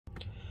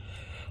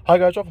Hi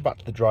guys, welcome back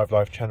to the Drive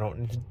Life channel.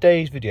 In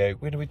today's video,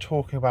 we're going to be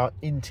talking about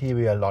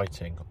interior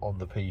lighting on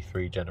the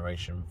P3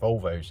 generation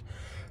Volvos.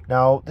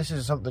 Now, this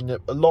is something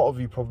that a lot of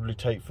you probably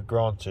take for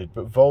granted,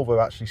 but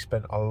Volvo actually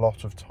spent a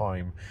lot of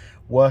time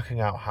working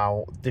out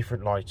how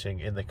different lighting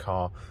in the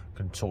car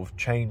can sort of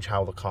change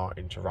how the car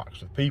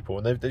interacts with people.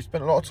 And they've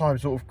spent a lot of time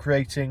sort of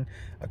creating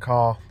a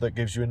car that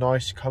gives you a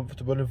nice,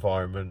 comfortable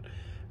environment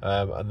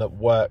and that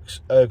works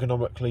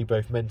ergonomically,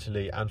 both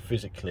mentally and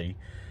physically.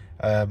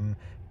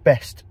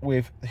 Best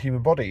with the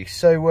human body.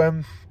 So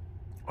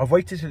I've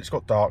waited till it's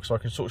got dark so I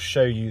can sort of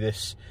show you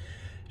this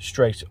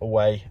straight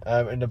away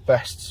in the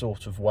best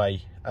sort of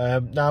way.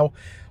 Now,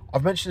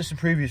 I've mentioned this in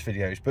previous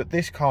videos, but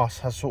this car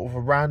has sort of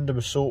a random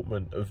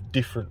assortment of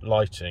different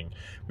lighting.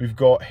 We've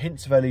got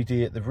hints of LED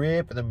at the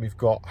rear, but then we've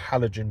got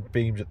halogen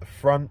beams at the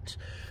front.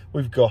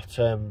 We've got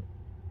a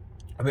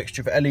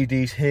mixture of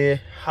LEDs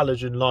here,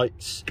 halogen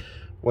lights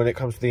when it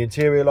comes to the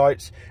interior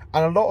lights.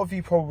 And a lot of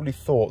you probably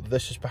thought that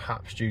this was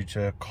perhaps due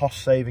to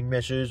cost saving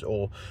measures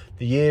or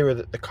the era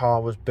that the car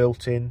was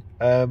built in,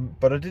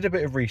 but I did a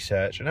bit of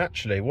research, and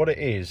actually what it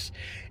is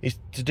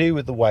to do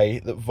with the way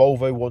that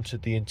Volvo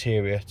wanted the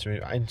interior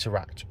to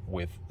interact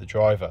with the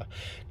driver.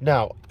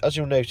 Now, as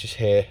you'll notice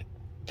here,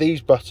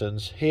 these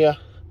buttons here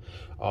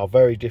are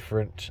very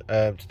different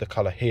to the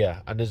colour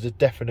here, and there's a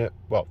definite,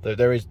 well,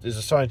 there's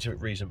a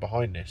scientific reason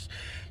behind this.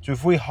 So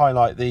if we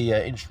highlight the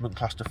instrument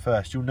cluster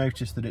first, you'll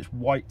notice that it's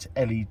white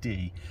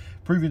LED,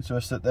 proving to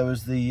us that there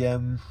was the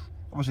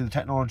obviously the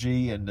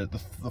technology and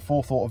the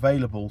forethought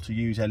available to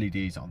use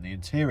LEDs on the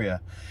interior.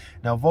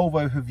 Now,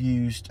 Volvo have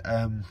used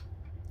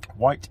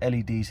white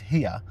LEDs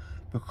here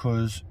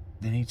because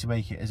they need to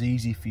make it as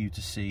easy for you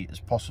to see as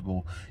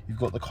possible. You've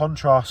got the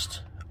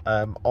contrast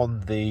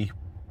on the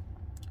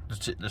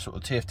sort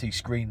of TFT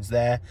screens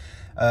there,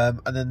 and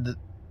then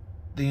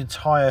the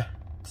entire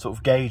sort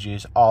of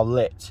gauges are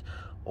lit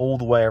all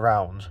the way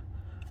around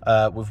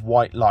with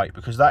white light,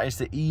 because that is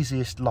the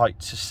easiest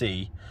light to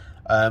see.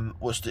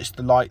 It's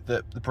the light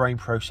that the brain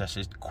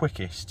processes the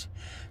quickest.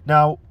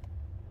 Now,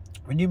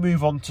 when you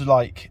move on to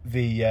like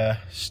the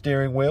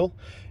steering wheel,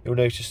 you'll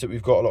notice that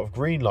we've got a lot of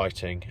green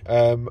lighting,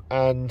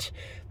 and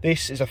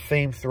this is a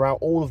theme throughout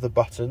all of the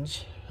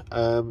buttons.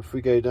 If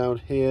we go down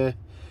here,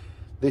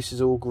 this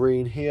is all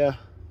green here.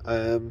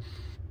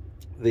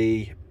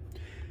 The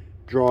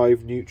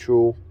drive,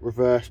 neutral,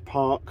 reverse,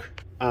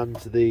 park, and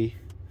the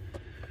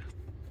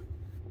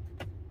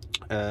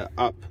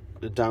up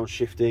and down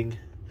shifting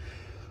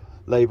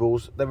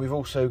labels. Then we've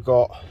also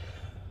got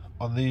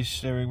on these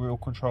steering wheel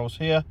controls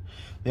here,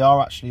 they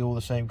are actually all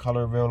the same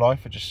colour in real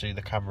life. I just see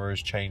the camera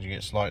is changing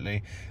it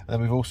slightly. And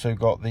then we've also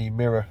got the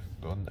mirror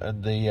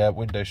and the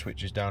window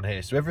switches down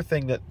here. So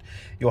everything that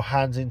your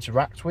hands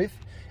interact with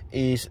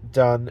is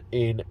done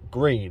in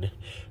green.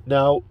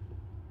 Now,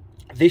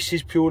 this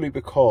is purely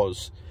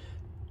because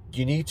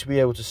you need to be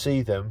able to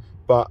see them,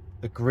 but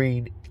the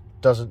green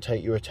doesn't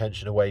take your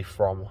attention away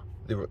from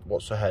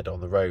what's ahead on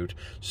the road.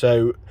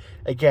 So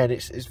again,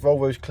 it's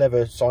Volvo's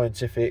clever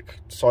scientific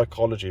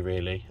psychology,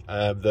 really.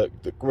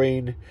 The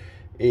green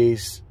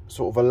is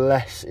sort of a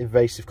less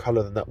invasive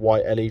colour than that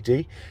white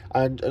LED,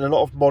 and in a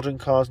lot of modern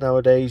cars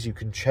nowadays you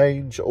can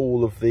change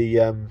all of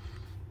the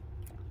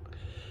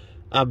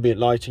ambient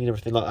lighting and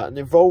everything like that, and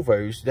in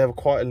Volvos they have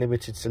quite a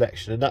limited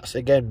selection, and that's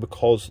again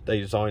because they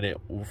design it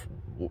with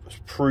what's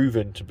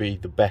proven to be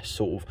the best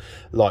sort of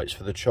lights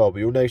for the job.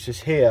 You'll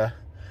notice here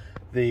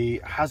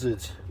the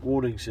hazard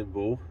warning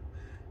symbol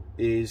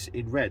is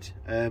in red,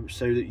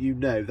 so that you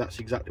know that's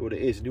exactly what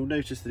it is. And you'll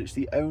notice that it's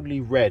the only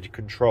red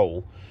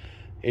control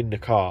in the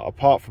car,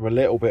 apart from a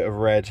little bit of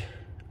red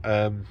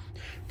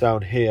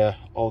down here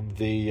on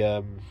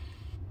the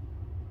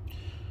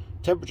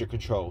temperature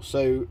control.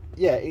 So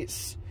yeah,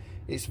 it's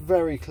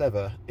very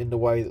clever in the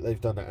way that they've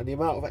done it, and the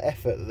amount of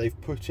effort that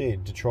they've put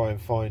in to try and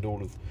find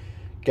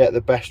get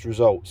the best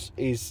results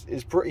is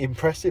pretty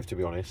impressive, to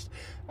be honest.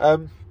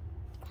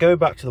 Going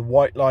back to the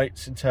white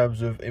lights in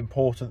terms of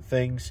important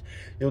things,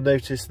 you'll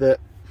notice that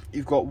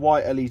you've got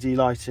white LED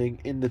lighting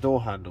in the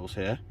door handles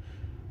here,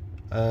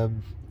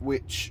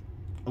 which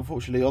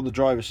unfortunately on the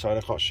driver's side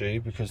I can't show you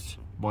because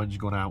mine's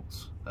gone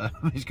out.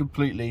 It's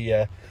completely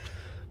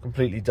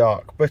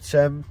dark, but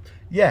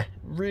yeah,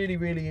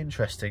 really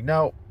interesting.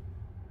 Now,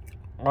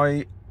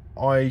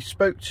 I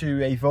spoke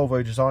to a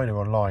Volvo designer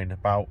online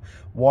about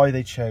why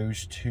they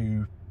chose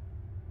to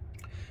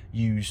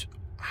use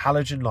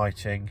halogen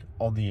lighting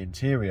on the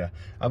interior,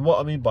 and what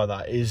I mean by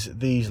that is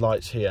these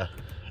lights here.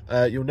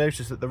 You'll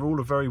notice that they're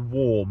all a very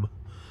warm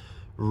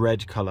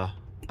red colour,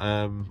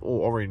 or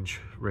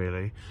orange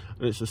really,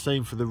 and it's the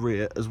same for the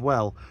rear as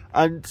well.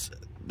 And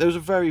there's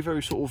a very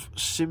sort of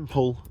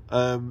simple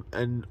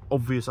and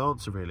obvious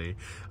answer really,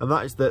 and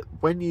that is that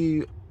when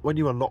you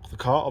unlock the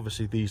car,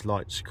 obviously these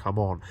lights come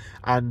on,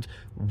 and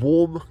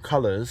warm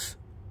colours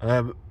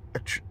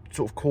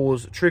sort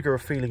of trigger a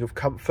feeling of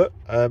comfort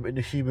in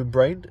the human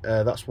brain.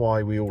 That's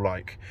why we all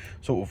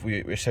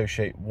we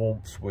associate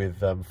warmth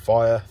with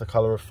fire, the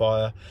colour of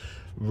fire,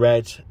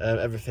 red,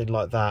 everything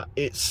like that.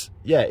 It's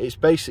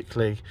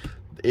basically,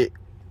 it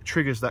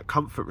triggers that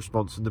comfort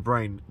response in the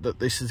brain that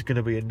this is going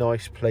to be a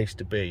nice place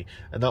to be,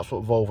 and that's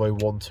what Volvo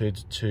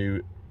wanted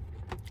to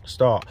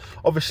start.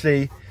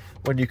 Obviously,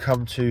 when you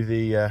come to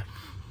the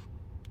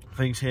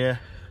things here,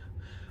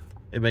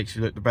 it makes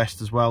you look the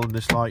best as well in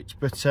this light.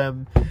 But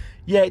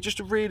yeah, just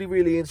a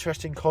really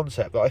interesting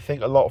concept that I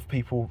think a lot of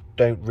people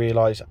don't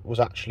realise was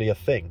actually a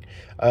thing.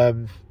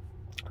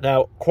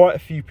 Now, quite a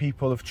few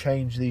people have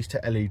changed these to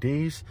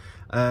LEDs,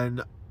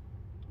 and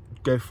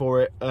go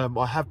for it.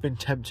 I have been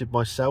tempted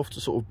myself to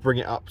sort of bring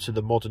it up to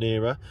the modern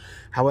era.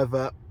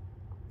 However,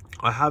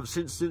 I have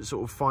since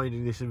sort of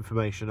finding this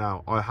information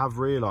out, I have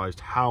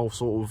realised how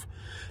sort of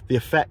the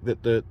effect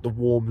that the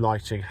warm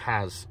lighting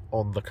has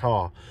on the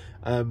car.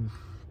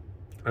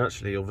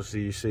 Actually,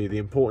 obviously, you see the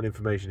important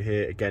information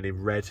here again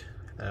in red.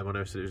 I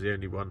noticed it was the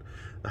only one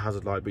that has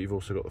a light, but you've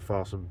also got the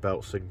fasten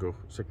belt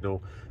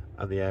signal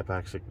and the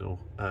airbag signal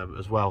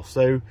as well.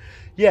 So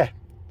yeah,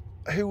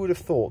 who would have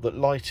thought that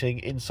lighting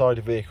inside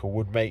a vehicle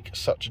would make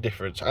such a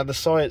difference? And the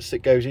science that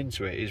goes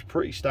into it is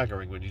pretty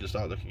staggering when you just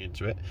start looking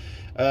into it.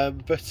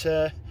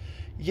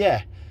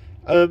 Yeah,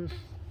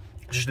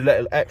 just a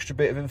little extra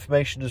bit of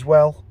information as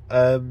well.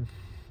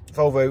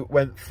 Volvo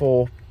went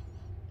for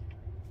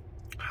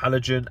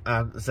halogen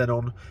and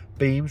xenon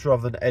beams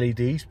rather than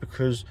LEDs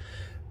because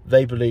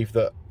they believe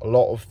that a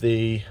lot of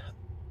the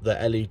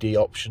LED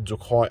options are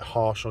quite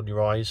harsh on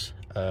your eyes,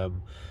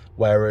 and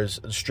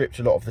stripped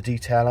a lot of the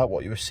detail out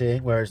what you were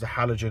seeing, whereas the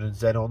halogen and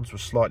xenons were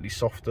slightly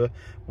softer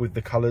with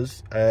the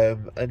colours.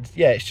 And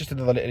yeah, it's just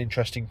another little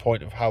interesting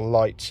point of how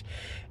light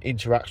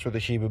interacts with the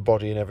human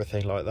body and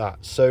everything like that.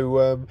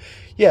 So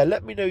yeah,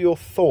 let me know your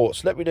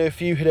thoughts. Let me know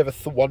if you had ever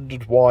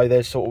wondered why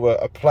there's sort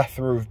of a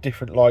plethora of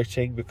different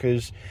lighting,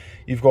 because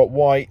you've got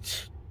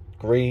white,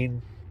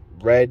 green,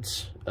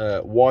 reds,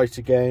 white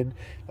again,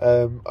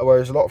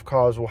 whereas a lot of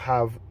cars will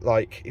have,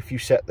 like, if you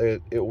set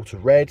it all to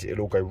red,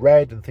 it'll go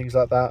red and things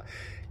like that.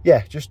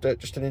 Yeah, just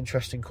an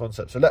interesting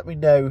concept. So let me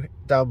know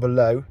down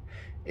below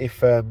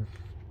if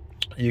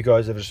you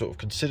guys ever sort of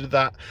considered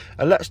that,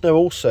 and let us know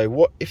also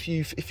what if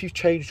you've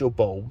changed your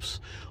bulbs,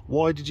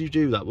 why did you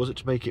do that? Was it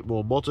to make it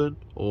more modern,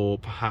 or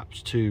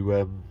perhaps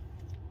to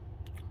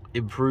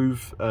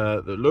improve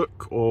the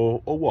look, or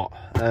what?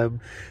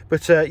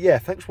 Yeah,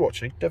 thanks for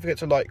watching. Don't forget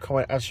to like,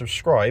 comment and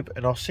subscribe,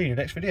 and I'll see you in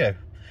the next video.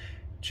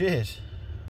 Cheers.